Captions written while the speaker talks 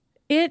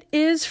It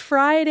is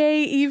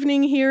Friday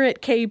evening here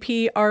at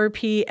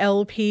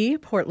KPRP-LP,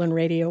 Portland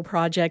Radio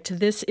Project.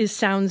 This is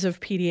Sounds of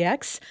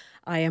PDX.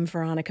 I am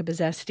Veronica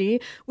Bezesti.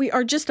 We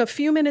are just a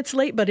few minutes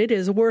late, but it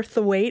is worth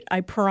the wait.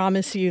 I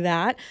promise you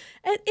that.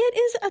 And it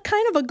is a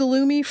kind of a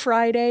gloomy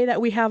Friday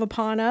that we have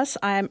upon us.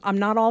 I'm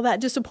not all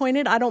that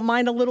disappointed. I don't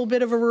mind a little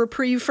bit of a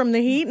reprieve from the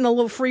heat, and a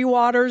little free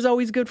water is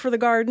always good for the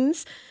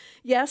gardens.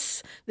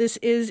 Yes, this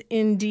is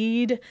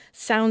indeed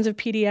Sounds of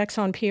PDX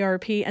on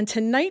PRP, and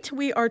tonight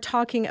we are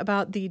talking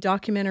about the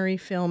documentary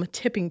film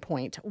Tipping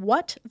Point,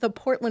 What the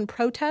Portland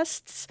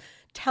Protests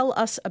Tell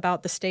Us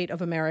About the State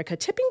of America.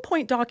 Tipping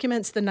Point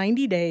documents the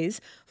 90 days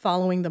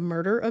following the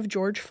murder of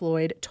George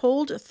Floyd,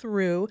 told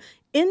through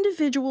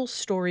individual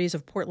stories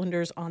of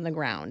Portlanders on the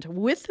ground.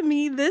 With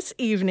me this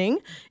evening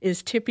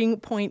is Tipping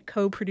Point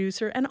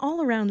co-producer and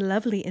all-around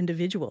lovely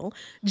individual,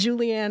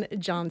 Julianne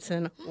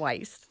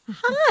Johnson-Weiss.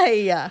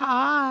 Hi.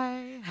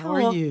 Hi. How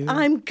are you?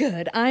 I'm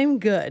good.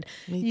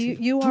 Me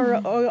too. You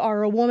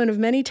are a woman of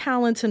many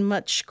talents and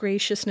much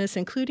graciousness,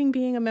 including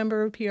being a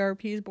member of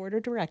PRP's board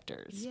of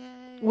directors. Yay.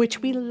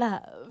 Which we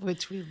love.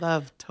 Which we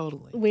love,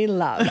 totally. We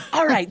love.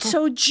 All right,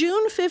 so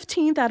June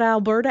 15th at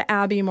Alberta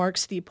Abbey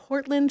marks the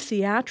Portland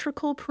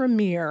theatrical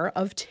premiere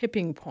of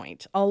Tipping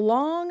Point.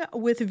 Along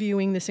with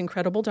viewing this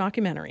incredible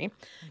documentary,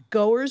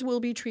 goers will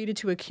be treated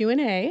to a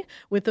Q&A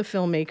with the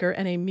filmmaker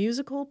and a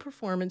musical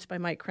performance by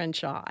Mike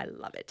Crenshaw. I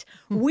love it.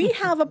 We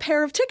have a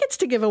pair of tickets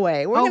to give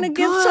away. We're going to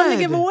give some to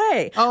give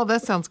away. Oh,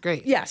 that sounds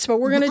great. Yes,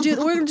 but we're going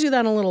to do that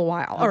in a little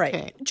while. All right,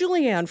 Okay.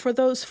 Julianne, for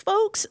those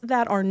folks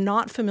that are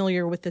not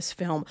familiar with this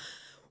film,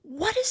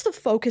 what is the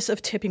focus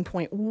of Tipping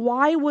Point?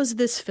 Why was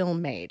this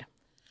film made?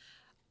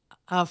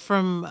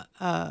 From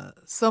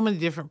so many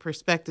different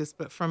perspectives,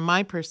 but from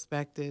my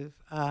perspective,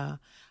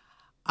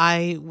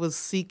 I was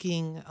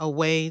seeking a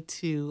way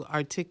to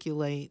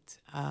articulate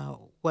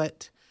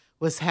what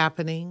was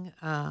happening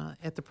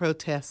at the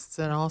protests,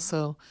 and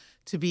also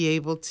to be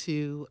able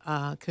to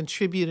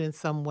contribute in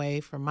some way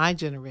for my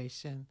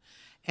generation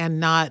and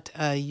not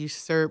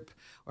usurp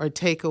or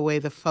take away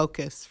the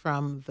focus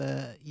from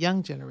the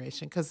young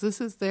generation, because this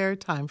is their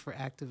time for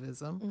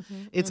activism.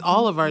 It's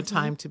all of our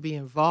time to be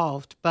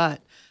involved,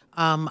 but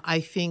I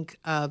think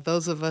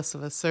those of us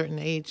of a certain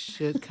age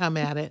should come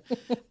at it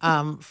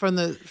from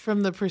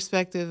the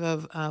perspective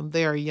of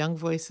there are young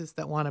voices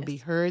that want to be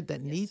heard,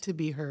 that need to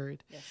be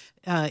heard.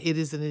 Yes. It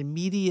is an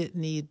immediate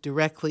need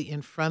directly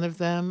in front of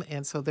them,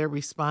 and so they're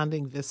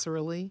responding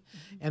viscerally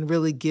and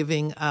really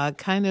giving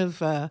kind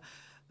of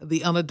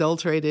the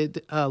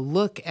unadulterated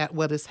look at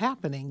what is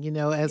happening,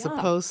 as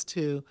opposed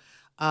to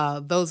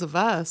those of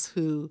us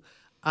who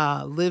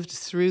lived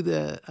through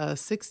the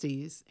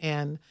 60s.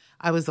 And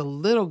I was a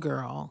little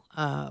girl,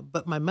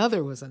 but my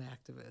mother was an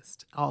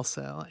activist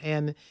also.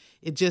 And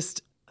it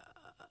just,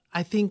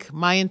 I think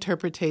my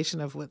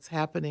interpretation of what's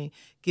happening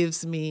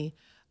gives me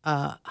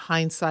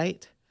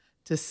hindsight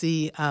to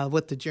see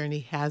what the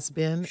journey has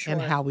been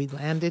and how we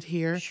landed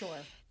here. Sure.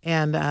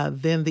 And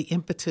then the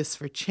impetus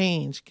for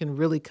change can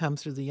really come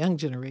through the young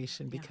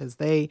generation, because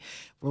they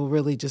will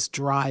really just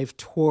drive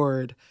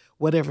toward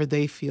whatever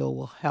they feel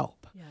will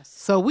help. Yes.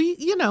 So we,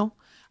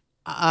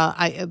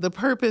 the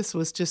purpose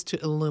was just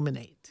to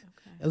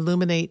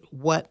illuminate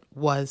what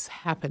was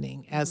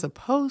happening, as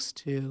opposed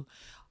to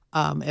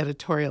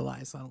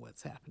editorialize on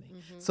what's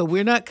happening. So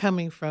we're not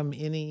coming from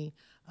any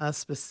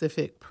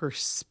specific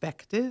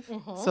perspective,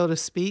 so to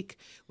speak.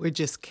 We're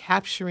just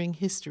capturing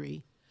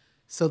history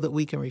so that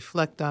we can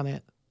reflect on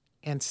it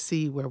and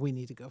see where we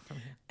need to go from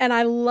here. And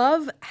I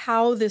love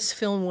how this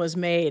film was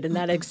made, and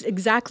that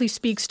exactly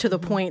speaks to the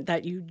point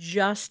that you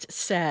just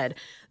said,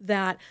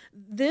 that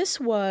this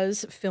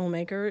was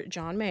filmmaker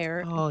John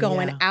Mayer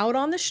going out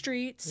on the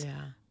streets,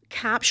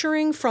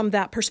 capturing from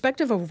that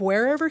perspective of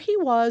wherever he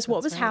was,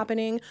 what was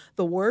happening.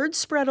 The word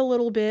spread a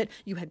little bit.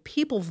 You had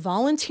people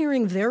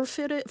volunteering their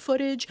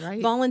footage,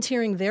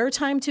 volunteering their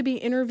time to be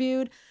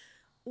interviewed.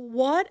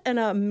 What an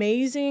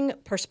amazing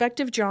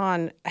perspective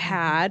John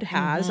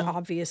has,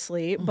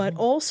 obviously, but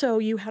also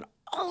you had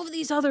all of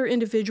these other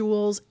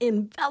individuals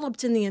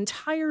enveloped in the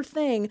entire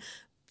thing,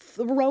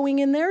 throwing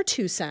in their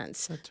 2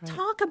 cents. That's right.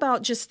 Talk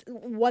about just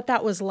what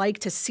that was like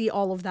to see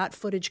all of that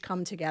footage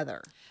come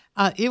together.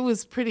 It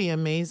was pretty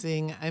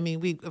amazing. I mean,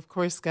 we, of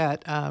course,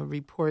 got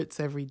reports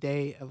every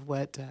day of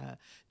what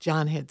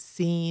John had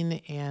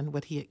seen and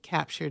what he had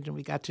captured, and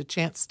we got a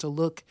chance to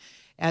look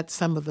at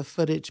some of the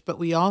footage, but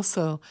we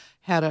also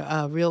had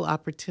a real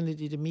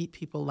opportunity to meet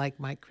people like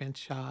Mike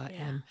Crenshaw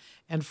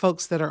and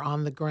folks that are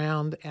on the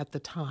ground at the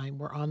time,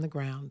 were on the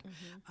ground,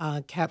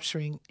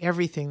 capturing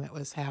everything that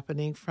was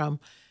happening, from,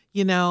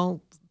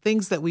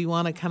 things that we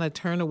want to kind of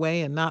turn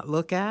away and not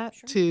look at,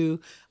 to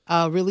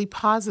really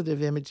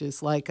positive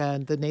images like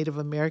the Native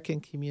American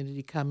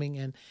community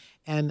coming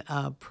and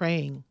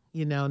praying,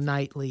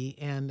 nightly,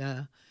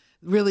 and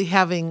really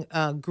having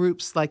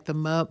groups like the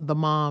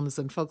moms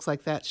and folks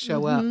like that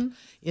show up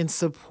in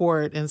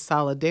support and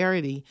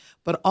solidarity,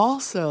 but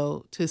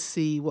also to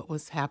see what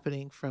was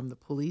happening from the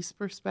police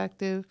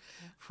perspective,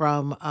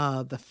 from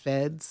the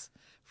feds,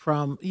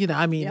 from,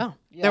 I mean, Yeah.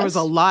 there was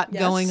a lot Yes.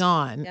 going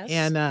on. Yes.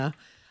 And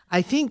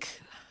I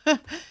think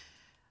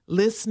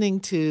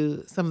listening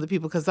to some of the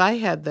people, because I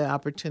had the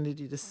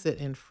opportunity to sit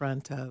in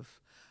front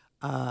of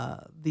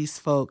these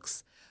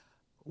folks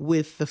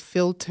with the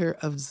filter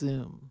of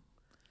Zoom,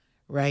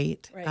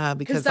 right? Right.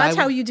 Because that's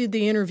how you did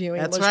the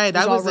interviewing. That's right.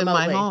 I was in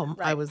my home.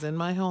 Right. I was in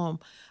my home.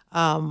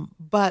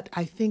 But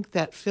I think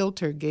that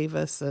filter gave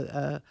us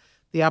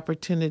the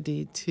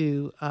opportunity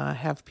to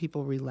have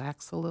people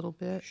relax a little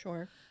bit.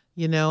 Sure.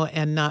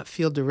 And not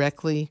feel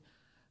directly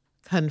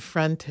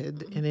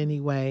confronted in any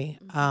way.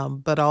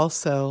 But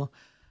also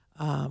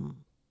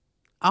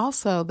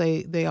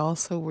they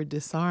also were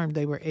disarmed.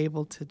 They were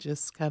able to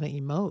just kind of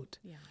emote,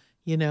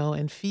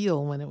 and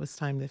feel when it was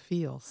time to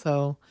feel.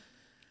 So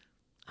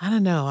I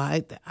don't know.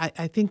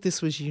 I think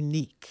this was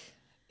unique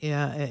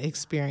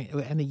experience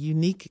and a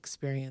unique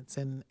experience,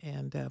 and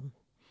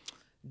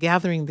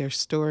gathering their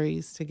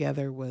stories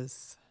together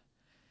was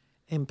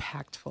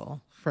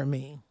impactful for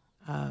me.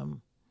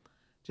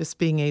 Just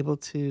being able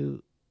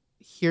to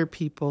hear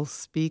people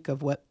speak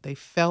of what they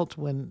felt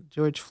when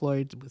George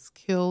Floyd was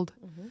killed,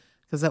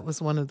 because that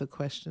was one of the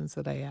questions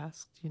that I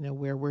asked.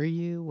 Where were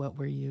you? What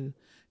were you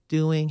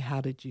doing?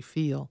 How did you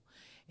feel?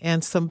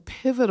 And some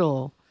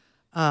pivotal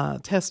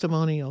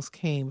testimonials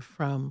came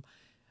from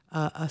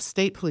a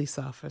state police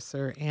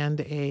officer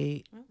and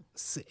a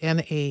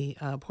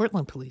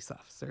Portland police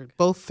officer,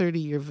 both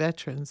 30-year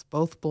veterans,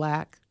 both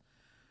Black,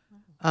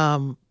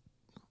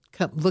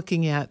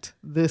 looking at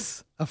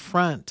this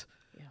affront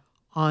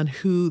on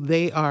who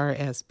they are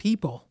as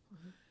people,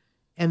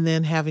 and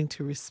then having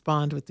to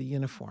respond with the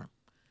uniform.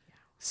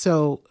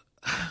 So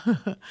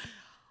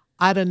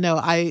I don't know.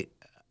 I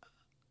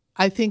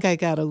think I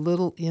got a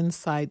little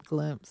inside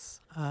glimpse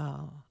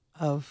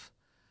of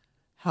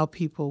how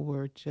people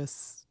were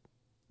just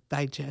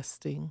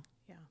digesting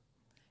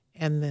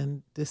and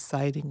then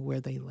deciding where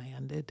they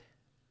landed,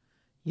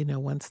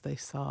 once they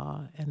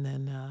saw, and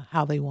then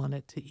how they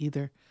wanted to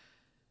either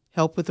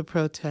help with the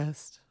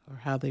protest or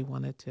how they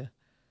wanted to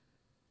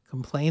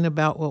complain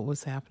about what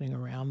was happening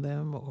around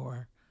them,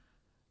 or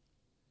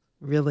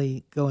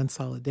really go in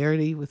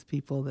solidarity with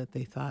people that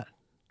they thought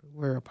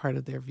were a part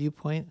of their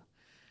viewpoint.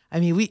 I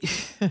mean,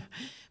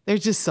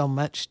 there's just so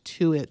much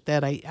to it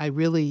that I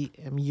really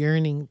am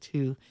yearning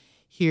to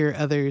hear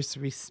others'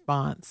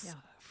 response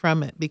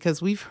from it,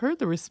 because we've heard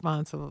the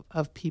response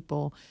of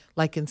people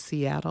like in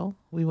Seattle.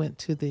 We went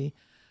to the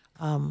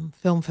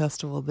film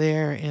festival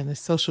there, and the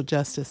social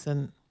justice,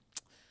 and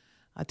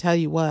I tell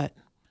you what,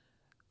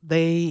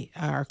 they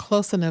are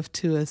close enough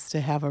to us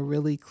to have a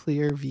really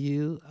clear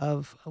view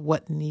of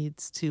what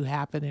needs to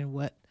happen and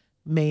what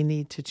may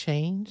need to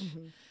change.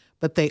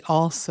 But they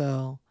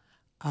also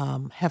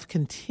have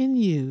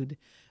continued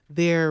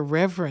their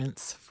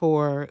reverence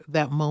for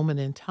that moment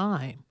in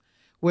time.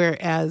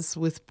 Whereas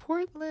with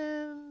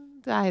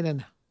Portland, I don't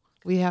know.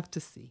 We have to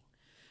see.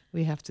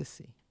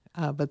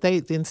 But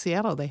in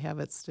Seattle, they have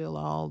it still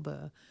all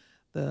the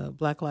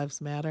Black Lives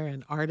Matter,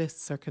 and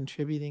artists are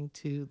contributing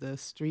to the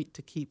street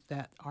to keep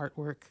that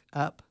artwork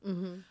up.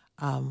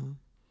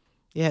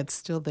 It's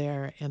still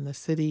there, and the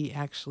city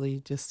actually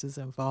just is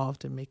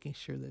involved in making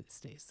sure that it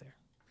stays there.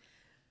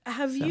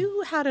 Have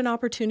you had an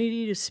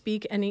opportunity to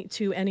speak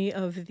to any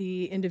of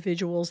the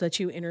individuals that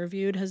you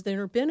interviewed? Has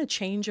there been a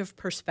change of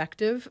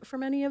perspective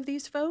from any of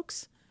these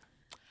folks?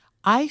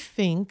 I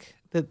think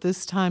that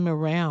this time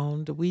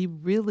around, we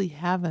really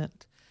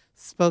haven't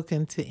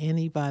spoken to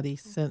anybody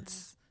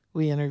since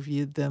we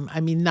interviewed them. I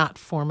mean, not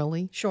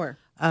formally. Sure.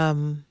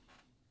 But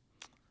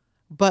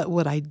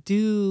what I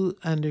do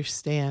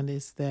understand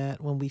is that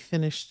when we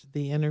finished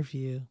the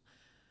interview,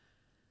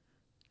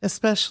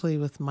 especially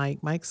with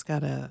Mike's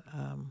got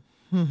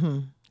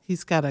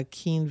he's got a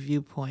keen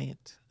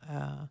viewpoint,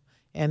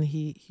 and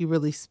he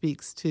really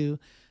speaks to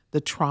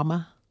the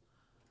trauma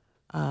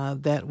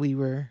that we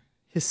were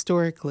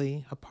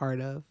historically a part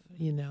of,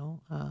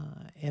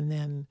 and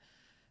then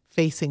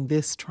facing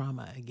this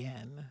trauma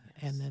again,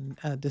 and then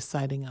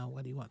deciding on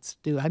what he wants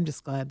to do. I'm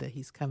just glad that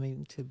he's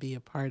coming to be a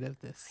part of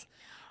this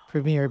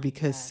premiere,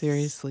 because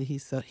seriously,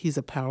 he's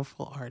a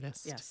powerful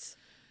artist. Yes.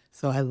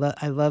 So I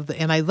love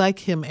and I like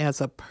him as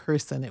a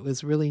person. It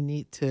was really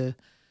neat to.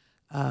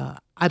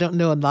 I don't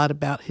know a lot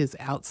about his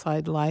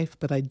outside life,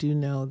 but I do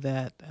know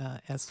that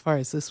as far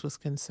as this was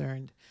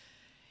concerned,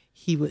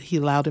 he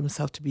allowed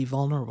himself to be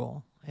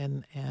vulnerable,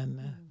 and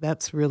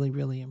that's really,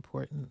 really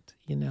important,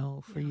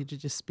 for you to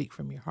just speak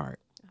from your heart.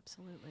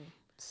 Absolutely.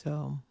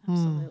 So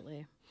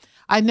absolutely.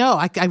 I know.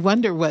 I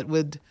wonder what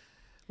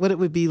it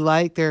would be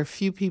like. There are a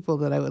few people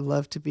that I would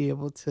love to be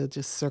able to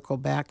just circle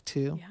back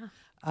to.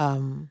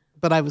 Yeah.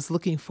 But I was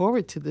looking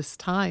forward to this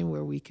time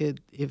where we could,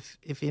 if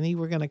any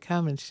were going to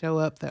come and show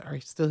up that are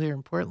still here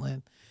in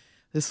Portland,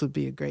 this would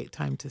be a great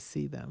time to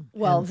see them.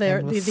 Well,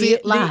 and we'll see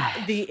it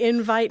live. The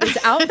invite is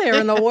out there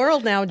in the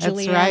world now,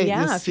 Julianne. That's right.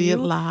 Yeah, you'll see it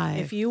live.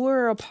 If you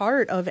were a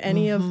part of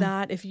any of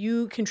that, if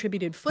you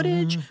contributed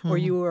footage or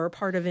you were a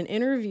part of an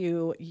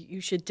interview,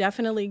 you should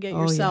definitely get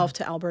yourself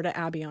to Alberta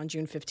Abbey on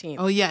June 15th.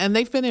 Oh, yeah, and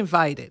they've been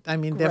invited. I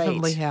mean,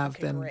 definitely have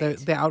Okay, been.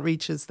 great. The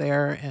outreach is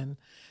there, and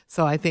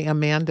so I think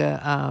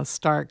Amanda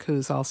Stark,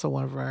 who's also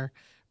one of our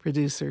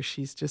producers,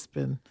 she's just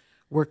been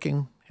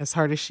working as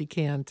hard as she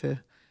can to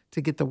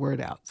get the word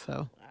out.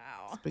 So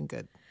it's been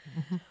good.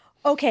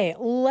 Okay,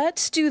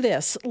 let's do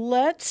this.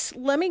 Let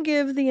me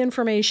give the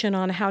information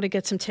on how to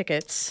get some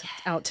tickets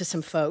out to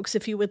some folks.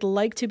 If you would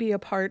like to be a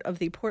part of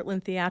the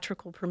Portland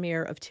theatrical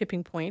premiere of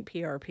Tipping Point,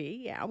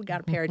 PRP, we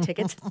got a pair of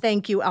tickets.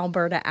 Thank you,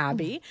 Alberta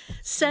Abbey.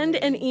 Send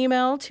an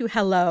email to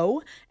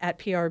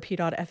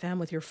hello@prp.fm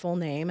with your full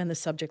name and the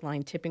subject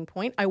line Tipping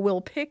Point. I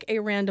will pick a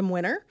random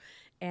winner,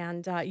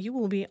 and you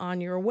will be on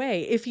your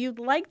way. If you'd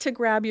like to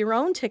grab your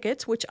own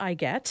tickets, which I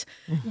get,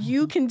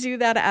 you can do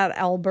that at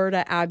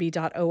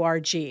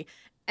albertaabbey.org.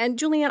 And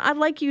Julianne, I'd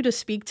like you to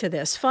speak to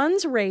this.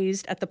 Funds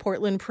raised at the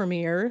Portland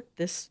premiere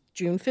this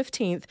June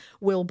 15th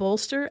will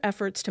bolster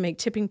efforts to make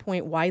Tipping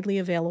Point widely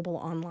available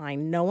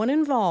online. No one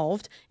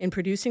involved in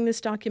producing this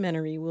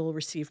documentary will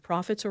receive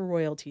profits or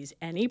royalties.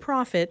 Any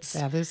profits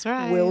That is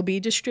right. will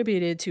be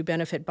distributed to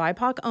benefit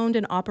BIPOC-owned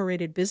and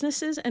operated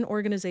businesses and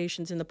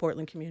organizations in the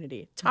Portland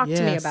community. Talk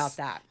to me about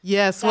that.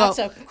 Yes, That's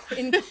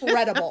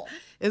incredible.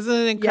 Isn't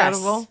it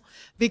incredible? Yes.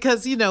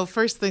 Because,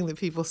 first thing that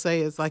people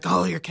say is like,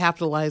 oh, you're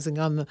capitalizing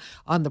on the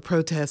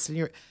protests.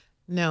 And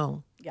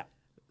no. Yeah.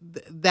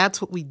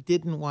 That's what we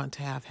didn't want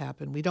to have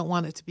happen. We don't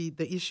want it to be,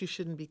 the issue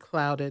shouldn't be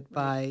clouded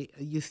by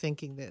you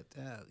thinking that,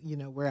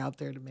 we're out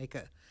there to make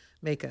a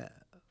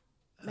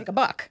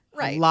buck.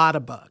 Right. A lot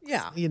of bucks.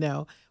 Yeah.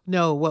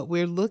 No, what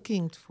we're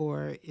looking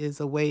for is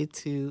a way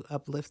to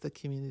uplift the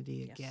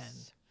community again,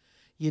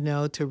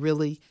 to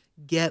really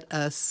get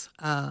us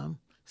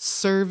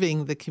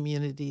serving the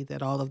community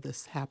that all of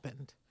this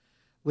happened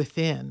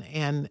within.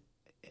 And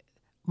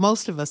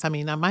most of us,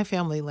 my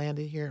family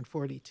landed here in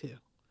 42.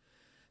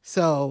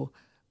 So,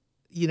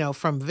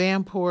 from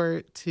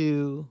Vanport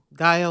to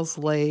Giles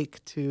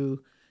Lake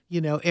to,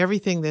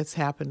 everything that's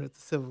happened with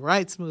the civil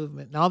rights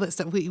movement and all that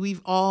stuff,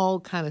 we've all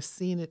kind of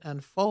seen it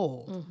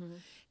unfold. Mm-hmm.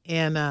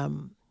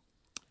 And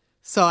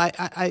so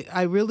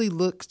I really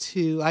look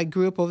to, I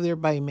grew up over there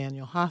by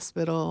Emmanuel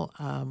Hospital,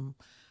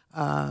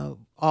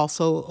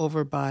 also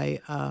over by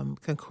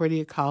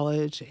Concordia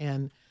College,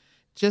 and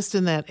just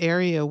in that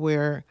area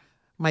where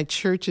my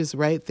church is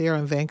right there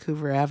on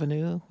Vancouver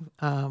Avenue.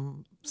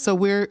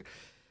 So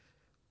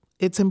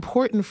it's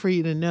important for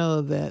you to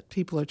know that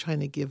people are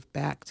trying to give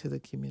back to the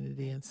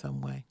community in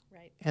some way.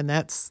 Right. And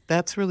that's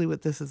really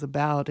what this is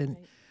about. And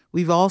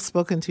we've all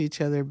spoken to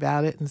each other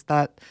about it and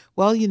thought,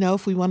 well,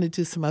 if we want to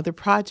do some other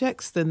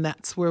projects, then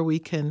that's where we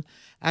can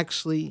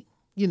actually,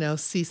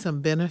 see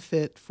some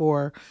benefit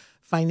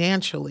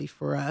financially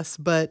for us.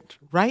 But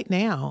right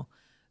now,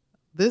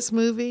 this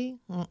movie,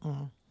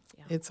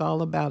 it's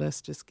all about us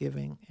just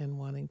giving and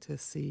wanting to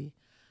see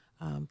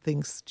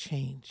things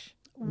change.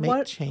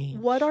 Change.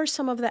 What are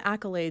some of the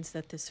accolades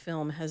that this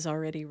film has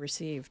already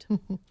received?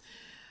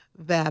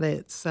 That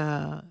it's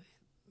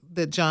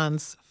that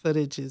John's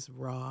footage is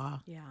raw.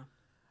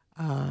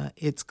 Yeah.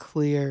 It's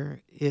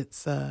clear.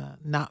 It's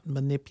not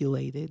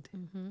manipulated.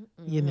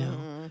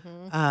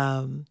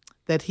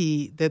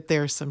 That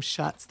there are some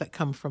shots that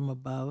come from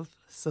above,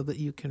 so that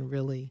you can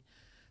really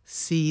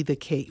see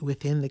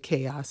within the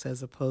chaos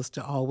as opposed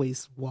to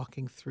always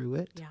walking through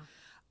it. Yeah.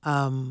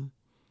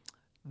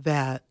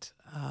 That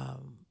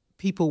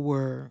people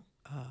were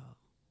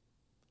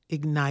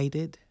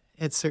ignited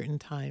at certain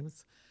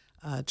times,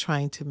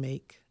 trying to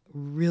make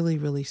really,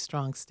 really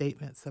strong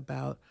statements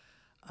about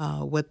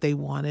what they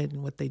wanted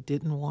and what they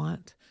didn't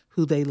want,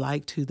 who they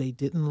liked, who they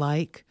didn't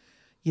like,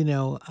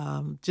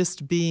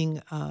 just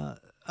being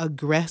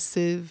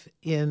aggressive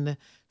in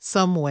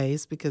some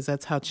ways, because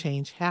that's how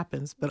change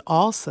happens, but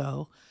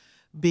also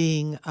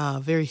being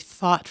very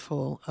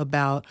thoughtful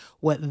about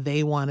what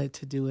they wanted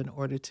to do in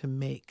order to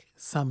make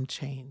some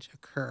change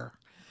occur.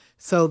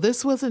 So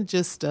this wasn't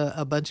just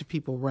a bunch of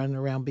people running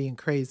around being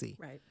crazy,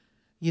 right?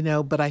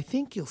 But I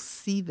think you'll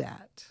see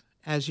that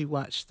as you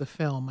watch the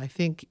film. I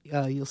think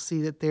you'll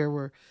see that there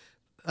were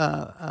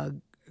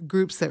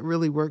groups that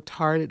really worked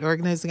hard at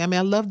organizing.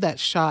 I love that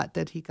shot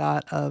that he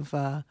got of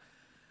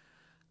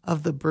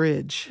the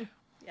bridge.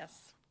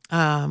 Yes.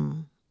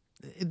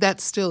 That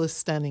still is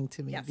stunning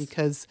to me,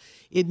 because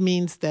it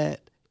means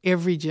that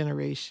every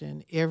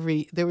generation,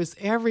 there was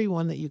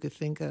everyone that you could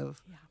think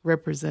of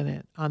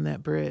represented on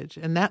that bridge.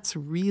 And that's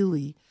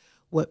really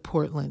what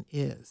Portland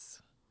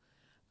is.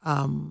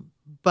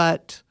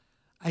 But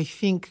I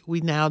think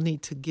we now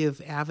need to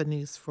give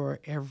avenues for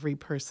every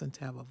person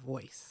to have a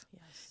voice.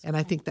 Yes. And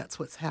I think that's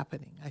what's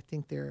happening. I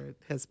think there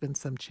has been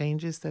some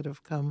changes that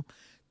have come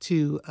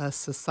to us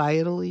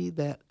societally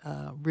that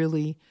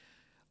really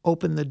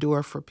open the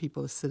door for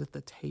people to sit at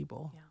the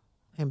table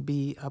and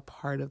be a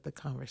part of the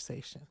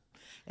conversation.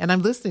 And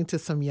I'm listening to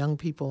some young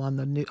people on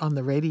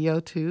the radio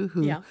too,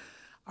 who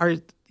are,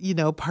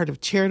 part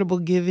of charitable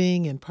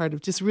giving and part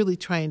of just really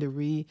trying to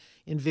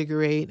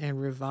reinvigorate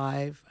and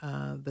revive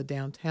the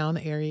downtown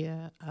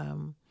area.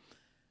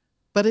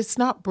 But it's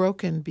not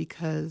broken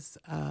because,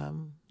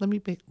 let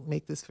me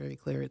make this very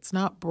clear, it's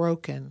not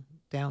broken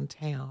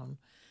downtown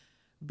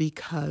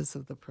because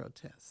of the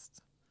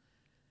protests.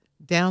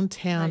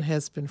 Downtown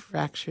has been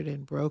fractured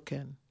and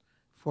broken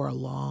for a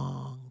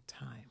long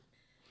time.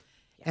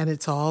 Yeah. And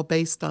it's all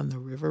based on the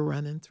river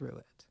running through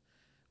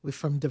it.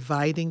 From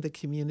dividing the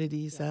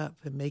communities up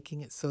and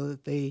making it so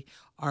that they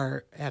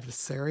are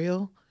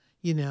adversarial,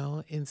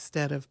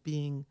 instead of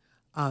being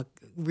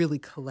really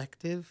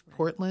collective,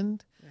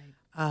 Portland.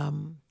 Right.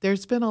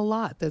 There's been a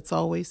lot that's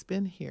always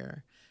been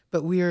here,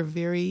 but we are a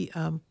very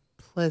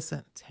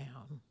pleasant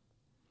town.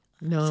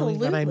 Knowing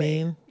what I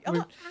mean?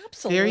 We're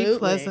absolutely. Very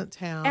pleasant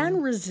town.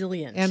 And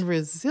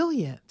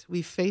resilient.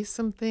 We face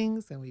some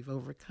things and we've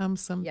overcome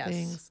some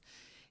things,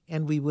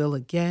 and we will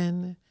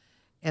again.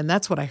 And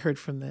that's what I heard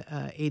from the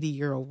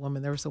 80-year-old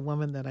woman. There was a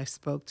woman that I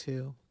spoke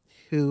to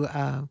who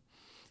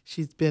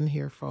she's been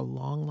here for a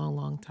long, long,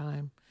 long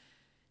time.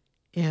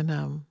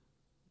 And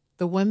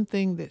the one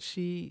thing that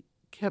she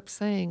kept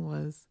saying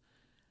was,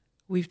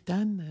 we've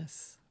done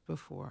this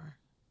before.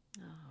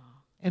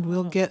 And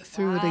we'll get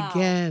through it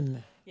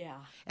again. Yeah.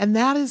 And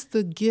that is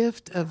the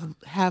gift of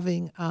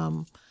having,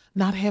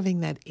 not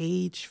having that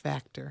age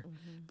factor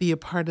be a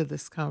part of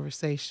this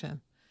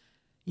conversation.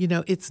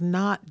 It's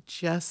not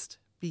just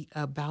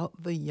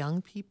about the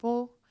young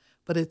people,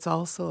 but it's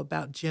also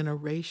about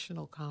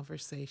generational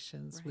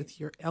conversations with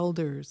your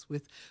elders,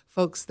 with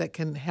folks that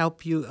can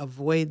help you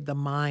avoid the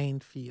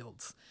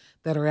minefields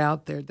that are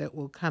out there that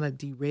will kind of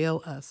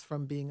derail us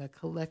from being a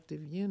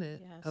collective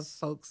unit of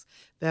folks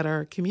that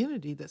are a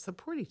community that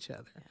support each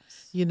other.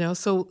 Yes.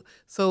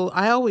 So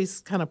I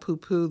always kind of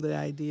poo-poo the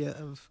idea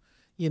of,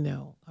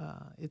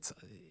 it's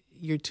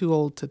you're too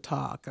old to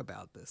talk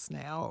about this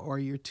now, or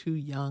you're too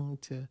young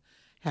to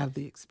have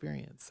the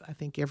experience. I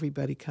think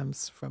everybody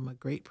comes from a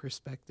great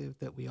perspective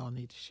that we all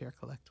need to share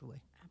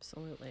collectively.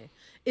 Absolutely.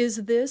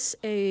 Is this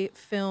a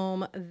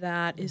film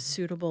that is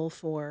suitable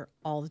for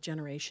all the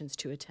generations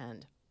to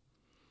attend?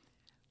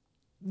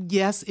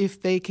 Yes,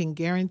 if they can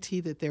guarantee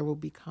that there will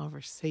be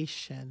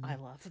conversation. I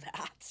love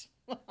that.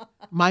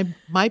 My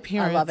parents,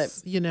 I love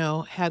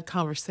it. had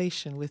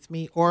conversation with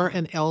me, or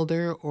an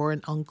elder or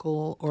an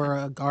uncle or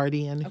a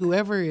guardian,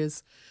 whoever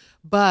is.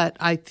 But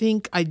I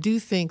do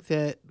think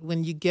that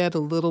when you get a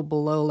little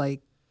below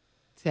like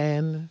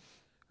 10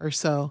 or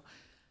so,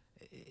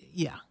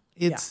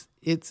 it's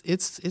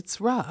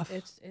rough.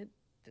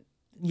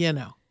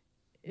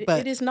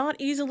 It is not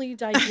easily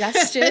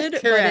digested,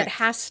 but it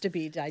has to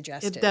be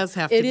digested. It does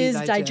have to be digested.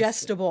 It is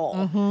digestible.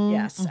 Mm-hmm,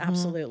 yes,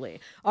 absolutely.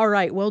 All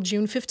right. Well,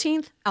 June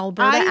 15th,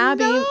 Alberta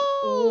Abbey.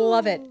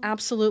 Love it.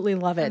 Absolutely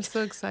love it. I'm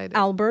so excited.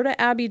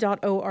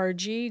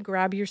 albertaabbey.org.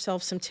 Grab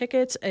yourself some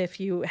tickets.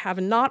 If you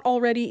have not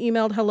already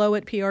emailed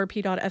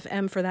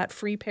hello@prp.fm for that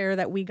free pair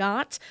that we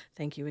got,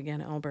 thank you again,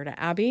 Alberta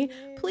Abbey.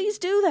 Yay. Please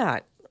do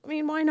that. I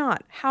mean, why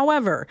not?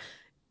 However,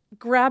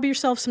 grab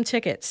yourself some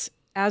tickets.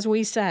 As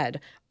we said,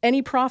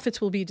 any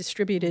profits will be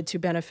distributed to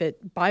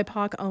benefit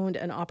BIPOC-owned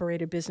and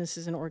operated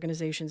businesses and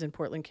organizations in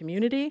Portland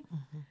community.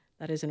 Mm-hmm.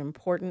 That is an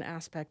important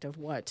aspect of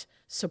what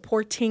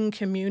supporting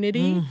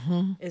community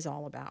is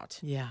all about.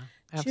 Yeah,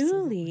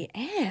 absolutely.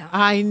 Julianne.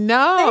 I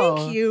know.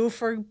 Thank you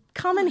for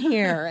coming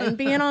here and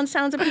being on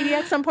Sounds of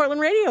PDX on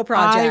Portland Radio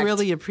Project. I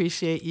really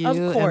appreciate you. Of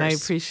course. And I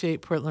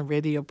appreciate Portland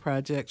Radio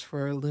Project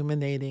for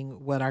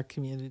illuminating what our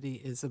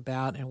community is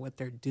about and what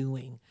they're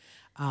doing.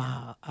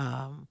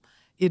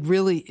 It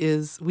really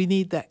is, we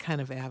need that kind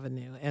of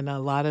avenue. And a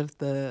lot of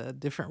the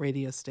different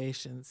radio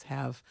stations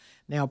have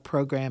now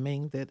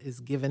programming that is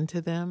given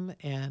to them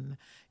and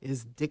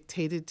is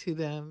dictated to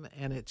them.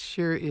 And it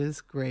sure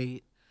is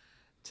great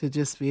to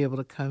just be able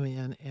to come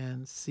in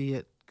and see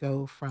it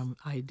go from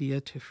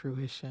idea to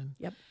fruition.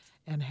 Yep.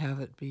 And have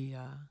it be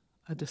a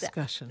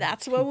discussion.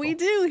 That's what we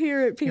do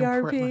here at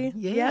PRP.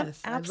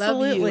 Yes, yep,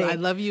 absolutely. I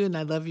love you, and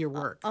I love your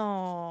work.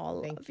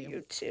 Oh, love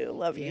you too.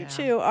 Love you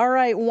too. All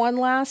right, one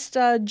last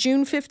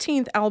June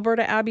 15th,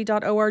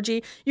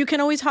 albertaabbey.org. You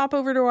can always hop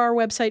over to our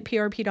website,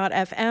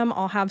 prp.fm.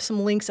 I'll have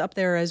some links up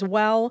there as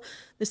well.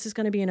 This is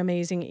going to be an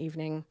amazing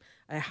evening.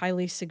 I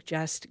highly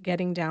suggest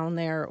getting down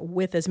there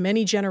with as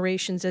many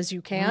generations as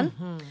you can.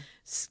 Mm-hmm.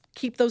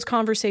 Keep those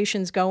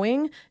conversations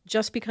going.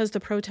 Just because the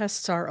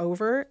protests are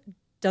over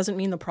doesn't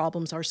mean the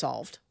problems are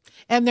solved.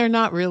 And they're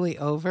not really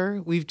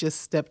over. We've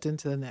just stepped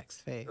into the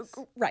next phase.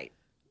 Right.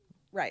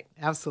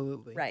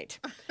 Absolutely. Right.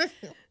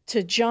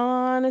 To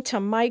John, to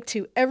Mike,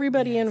 to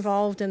everybody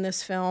involved in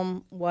this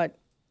film, what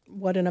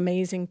an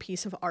amazing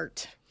piece of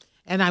art.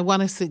 And I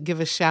want to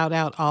give a shout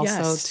out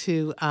also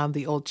to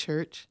the old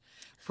church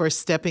for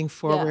stepping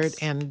forward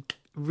and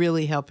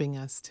really helping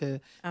us to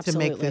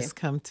make this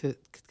come to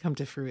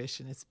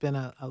fruition. It's been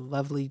a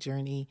lovely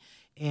journey,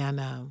 and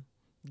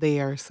they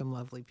are some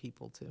lovely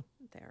people too.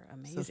 They're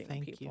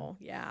amazing people.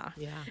 You. Yeah.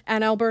 Yeah.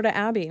 And Alberta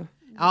Abbey.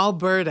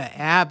 Alberta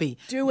Abbey.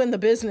 Doing the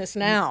business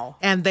now.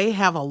 And they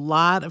have a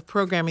lot of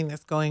programming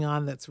that's going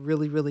on that's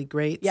really, really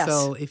great. Yes.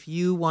 So if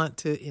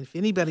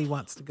anybody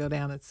wants to go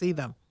down and see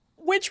them.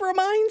 Which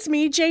reminds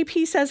me,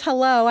 JP says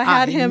hello. I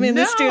had him in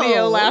the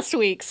studio last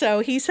week, so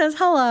he says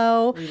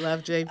hello. We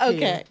love JP.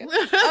 Okay.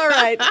 All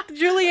right.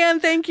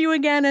 Julianne, thank you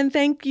again, and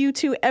thank you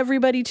to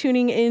everybody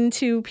tuning in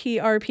to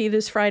PRP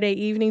this Friday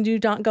evening. Do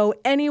not go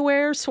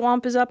anywhere.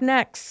 Swamp is up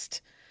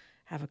next.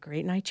 Have a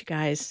great night, you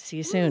guys. See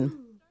you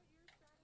soon.